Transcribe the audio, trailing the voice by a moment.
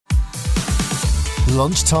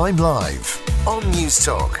Lunchtime Live on News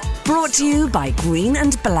Talk. Brought to you by Green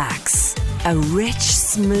and Blacks. A rich,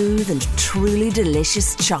 smooth and truly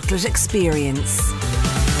delicious chocolate experience.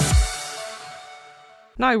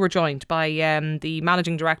 Now we're joined by the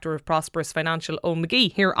Managing Director of Prosperous Financial, Eoin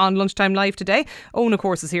McGee, here on Lunchtime Live today. Eoin, of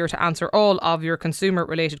course, is here to answer all of your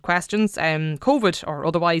consumer-related questions, COVID or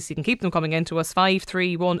otherwise. You can keep them coming into us,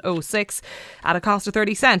 53106 at a cost of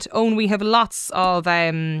 30 cents. Eoin, we have lots of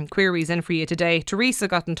queries in for you today. Teresa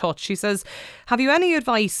got in touch. She says, have you any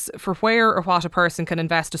advice for where or what a person can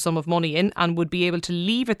invest a sum of money in and would be able to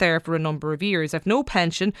leave it there for a number of years? I've no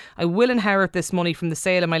pension. I will inherit this money from the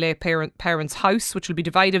sale of my late parents' house, which will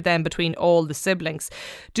be divided then between all the siblings.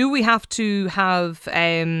 Do we have to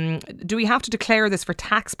declare this for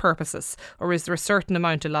tax purposes, or is there a certain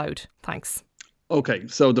amount allowed? Thanks. Okay,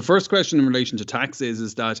 so the first question in relation to tax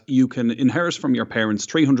is that you can inherit from your parents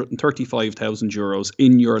 €335,000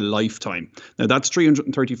 in your lifetime. Now that's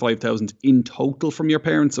 335,000 in total from your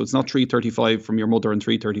parents, so it's not 335 from your mother and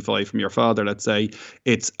 335 from your father. Let's say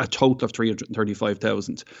it's a total of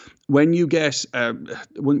 335,000. When you get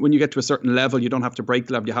when you get to a certain level, you don't have to break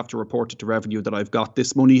the level. You have to report it to revenue that I've got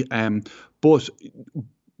this money, but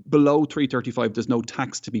below 335, there's no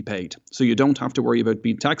tax to be paid, so you don't have to worry about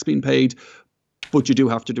tax being paid. But you do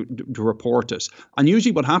have to report it. And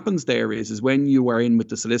usually what happens there is when you are in with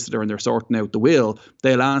the solicitor and they're sorting out the will,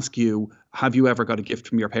 they'll ask you, have you ever got a gift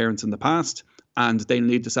from your parents in the past? And they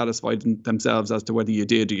need to satisfy themselves as to whether you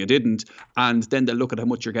did or you didn't. And then they'll look at how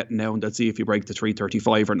much you're getting now and they'll see if you break the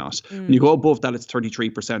 335 or not. When you go above that, it's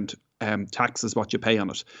 33% tax is what you pay on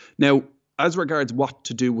it. Now, as regards what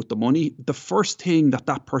to do with the money, the first thing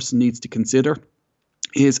that person needs to consider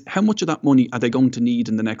is how much of that money are they going to need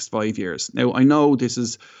in the next 5 years? Now, I know this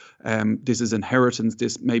is inheritance,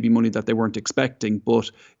 this may be money that they weren't expecting,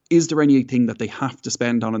 but is there anything that they have to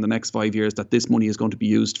spend on in the next 5 years that this money is going to be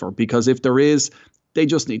used for? Because if there is, they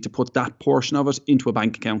just need to put that portion of it into a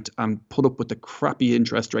bank account and put up with the crappy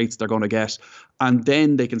interest rates they're going to get. And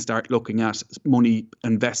then they can start looking at money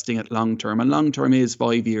investing it long term. And long term is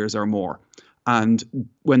 5 years or more. And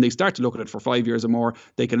when they start to look at it for 5 years or more,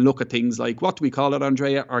 they can look at things like, what do we call it,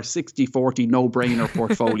 Andrea? Our 60-40 no-brainer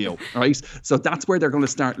portfolio, right? So that's where they're going to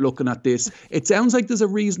start looking at this. It sounds like there's a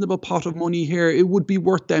reasonable pot of money here. It would be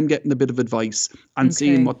worth them getting a bit of advice and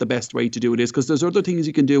seeing what the best way to do it is, because there's other things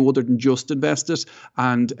you can do other than just invest it.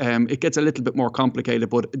 And it gets a little bit more complicated,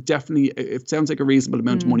 but definitely it sounds like a reasonable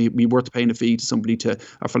amount of money. It'd be worth paying a fee to somebody, to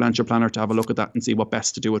a financial planner, to have a look at that and see what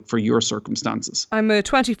best to do it for your circumstances. I'm a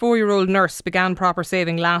 24-year-old nurse, began proper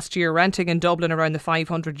saving last year, renting in Dublin around the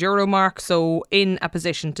 €500 mark, so in a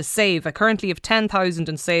position to save. I currently have 10,000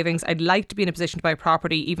 in savings. I'd like to be in a position to buy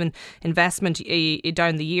property, even investment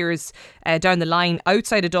down the years, down the line,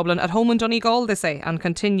 outside of Dublin, at home in Donegal, they say, and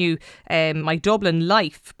continue my Dublin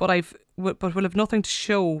life, but will have nothing to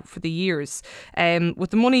show for the years. With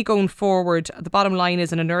the money going forward, the bottom line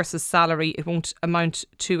is in a nurse's salary, it won't amount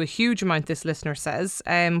to a huge amount, this listener says.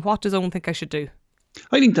 What does Eoin think I should do?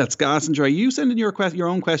 I think that's gas, and Are you sending your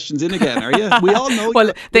own questions in again, are you? We all know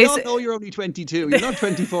know you're only 22. You're not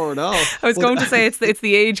 24 at all. I was going to say it's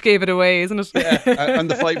the age gave it away, isn't it? Yeah, and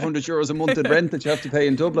the €500 a month in rent that you have to pay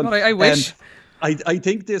in Dublin. But I wish. I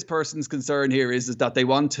think this person's concern here is that they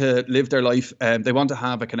want to live their life. They want to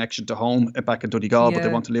have a connection to home back in Donegal, but they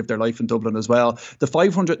want to live their life in Dublin as well. The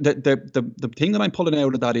 500, the thing that I'm pulling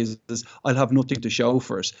out of that is I'll have nothing to show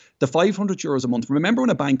for it. The €500 a month. Remember, when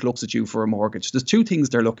a bank looks at you for a mortgage, there's two things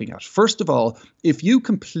they're looking at. First of all, if you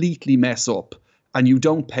completely mess up and you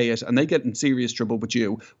don't pay it and they get in serious trouble with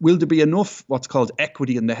you, will there be enough what's called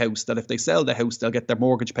equity in the house that if they sell the house, they'll get their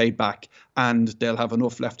mortgage paid back and they'll have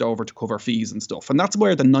enough left over to cover fees and stuff? And that's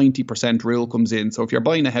where the 90% rule comes in. So if you're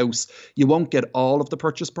buying a house, you won't get all of the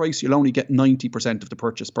purchase price. You'll only get 90% of the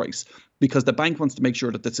purchase price, because the bank wants to make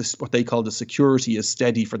sure that this is what they call the security is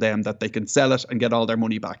steady for them, that they can sell it and get all their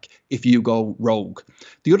money back if you go rogue.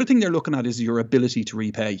 The other thing they're looking at is your ability to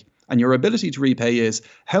repay. And your ability to repay is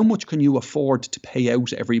how much can you afford to pay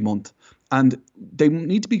out every month? And they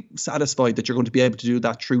need to be satisfied that you're going to be able to do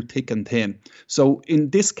that through thick and thin. So in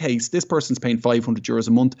this case, this person's paying €500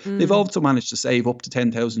 a month. They've also managed to save up to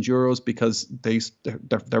 €10,000 because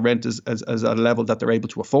their rent is at a level that they're able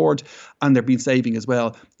to afford, and they've been saving as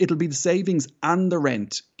well. It'll be the savings and the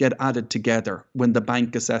rent get added together when the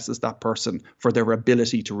bank assesses that person for their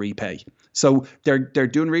ability to repay. So they're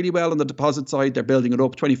doing really well on the deposit side. They're building it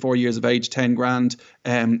up. 24 years of age, 10 grand,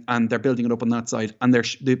 and they're building it up on that side. And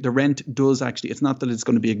the rent does actually, it's not that it's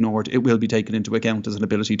going to be ignored, it will be taken into account as an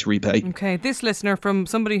ability to repay. Okay, this listener, from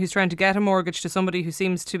somebody who's trying to get a mortgage to somebody who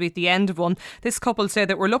seems to be at the end of one, this couple say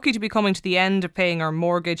that we're lucky to be coming to the end of paying our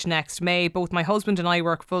mortgage next May. Both my husband and I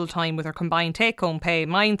work full time with our combined take home pay,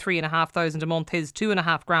 mine $3,500 a month, his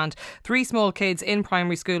 $2,500, 3 small kids in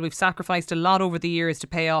primary school. We've sacrificed a lot over the years to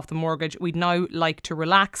pay off the mortgage. We'd now like to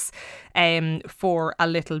relax for a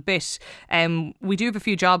little bit. We do have a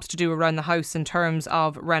few jobs to do around the house in terms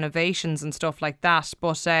of renovations and stuff like that,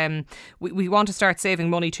 but we want to start saving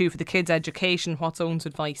money too for the kids' education. What's Owen's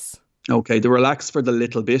advice? Okay, the relax for the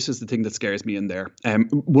little bit is the thing that scares me in there.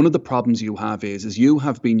 One of the problems you have is you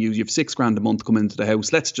have $6,000 a month come into the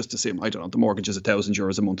house. Let's just assume, I don't know, the mortgage is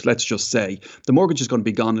 €1,000 a month. Let's just say the mortgage is going to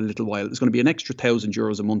be gone in a little while. There's going to be an extra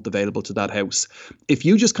 €1,000 a month available to that house. If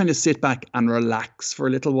you just kind of sit back and relax for a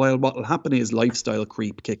little while, what will happen is lifestyle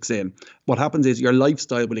creep kicks in. What happens is your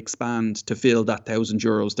lifestyle will expand to fill that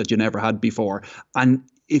 €1,000 that you never had before. And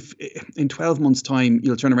if in 12 months' time,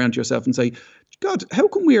 you'll turn around to yourself and say, God, how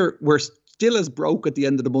come we're still as broke at the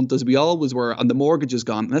end of the month as we always were and the mortgage is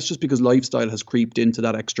gone? And that's just because lifestyle has creeped into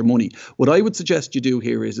that extra money. What I would suggest you do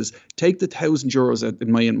here is take the €1,000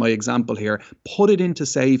 in my example here, put it into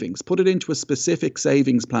savings, put it into a specific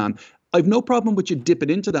savings plan. I've no problem with you dipping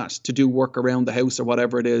into that to do work around the house or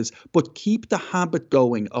whatever it is, but keep the habit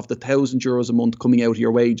going of the €1,000 a month coming out of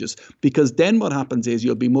your wages, because then what happens is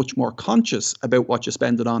you'll be much more conscious about what you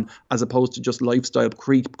spend it on, as opposed to just lifestyle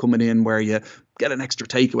creep coming in where you get an extra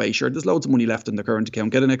takeaway. Sure, there's loads of money left in the current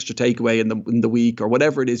account. Get an extra takeaway in the week or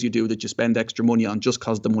whatever it is you do that you spend extra money on just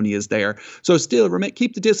because the money is there. So still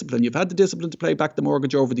keep the discipline. You've had the discipline to pay back the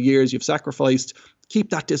mortgage over the years. You've sacrificed. Keep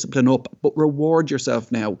that discipline up, but reward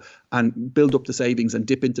yourself now and build up the savings and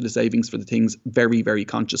dip into the savings for the things very, very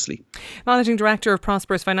consciously. Managing Director of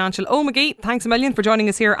Prosperous Financial, Owen McGee, thanks a million for joining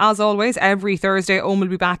us here as always every Thursday. Owen will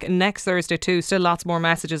be back next Thursday too. Still lots more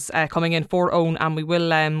messages coming in for Owen, and we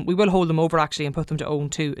will hold them over actually and put them to Owen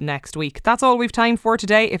too next week. That's all we've time for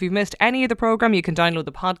today. If you've missed any of the programme, you can download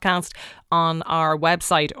the podcast on our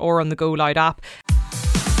website or on the Go Loud app.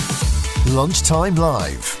 Lunchtime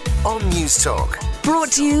Live on News Talk.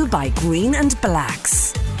 Brought to you by Green and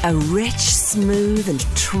Blacks. A rich, smooth and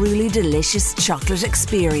truly delicious chocolate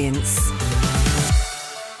experience.